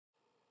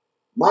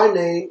My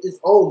name is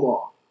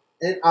Omar,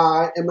 and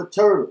I am a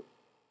turtle.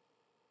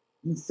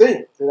 You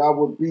think that I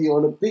would be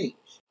on a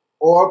beach,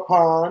 or a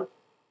pond,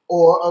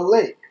 or a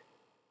lake,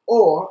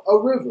 or a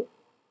river.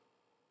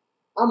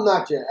 I'm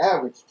not your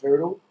average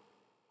turtle.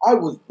 I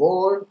was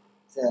born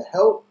to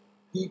help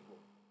people.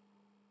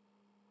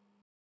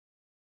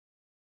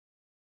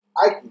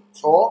 I can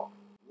talk,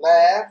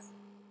 laugh,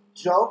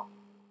 jump,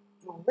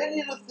 do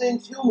many of the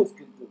things humans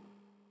can do.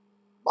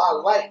 My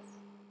life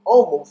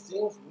almost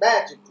seems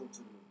magical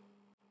to me.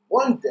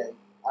 One day,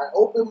 I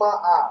opened my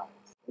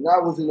eyes and I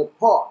was in a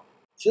park.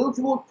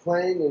 Children were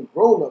playing and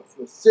grown-ups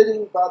were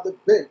sitting by the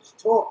bench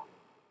talking.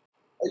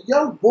 A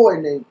young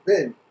boy named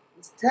Ben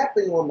was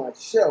tapping on my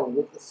shell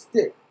with a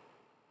stick.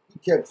 He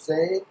kept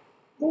saying,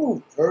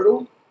 "Move,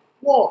 turtle.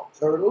 Walk,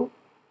 turtle."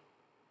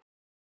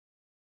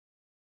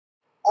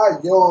 I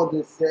yawned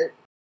and said,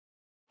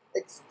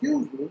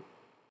 "Excuse me,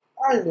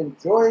 I'm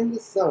enjoying the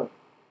sun."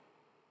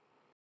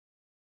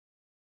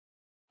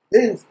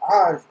 Ben's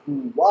eyes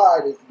grew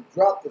wide as he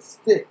dropped the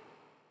stick.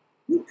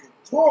 "You can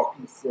talk,"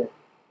 he said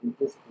in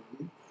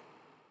disbelief.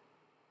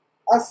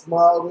 I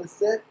smiled and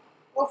said,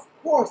 "Of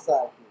course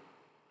I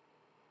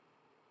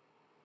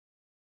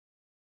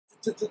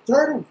do."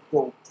 Turtles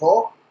don't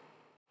talk,"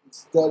 he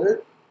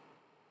stuttered.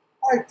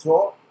 "I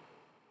talk,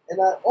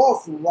 and I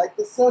also like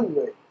the sun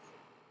rays.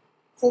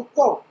 So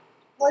go,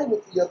 play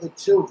with the other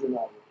children,"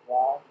 I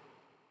replied.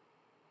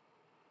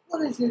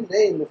 "What is your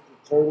name,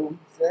 Mr. Turtle?" he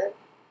said.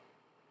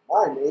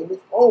 "My name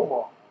is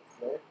Omar," I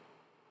said.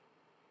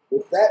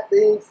 With that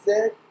being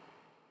said,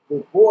 the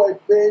boy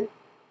Ben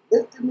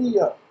lifted me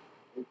up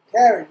and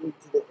carried me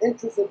to the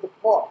entrance of the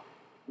park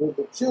where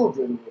the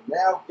children were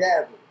now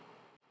gathered.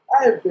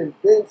 I have been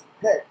Ben's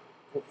pet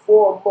for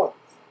 4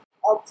 months.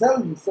 I'll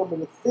tell you some of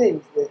the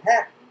things that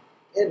happened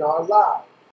in our lives.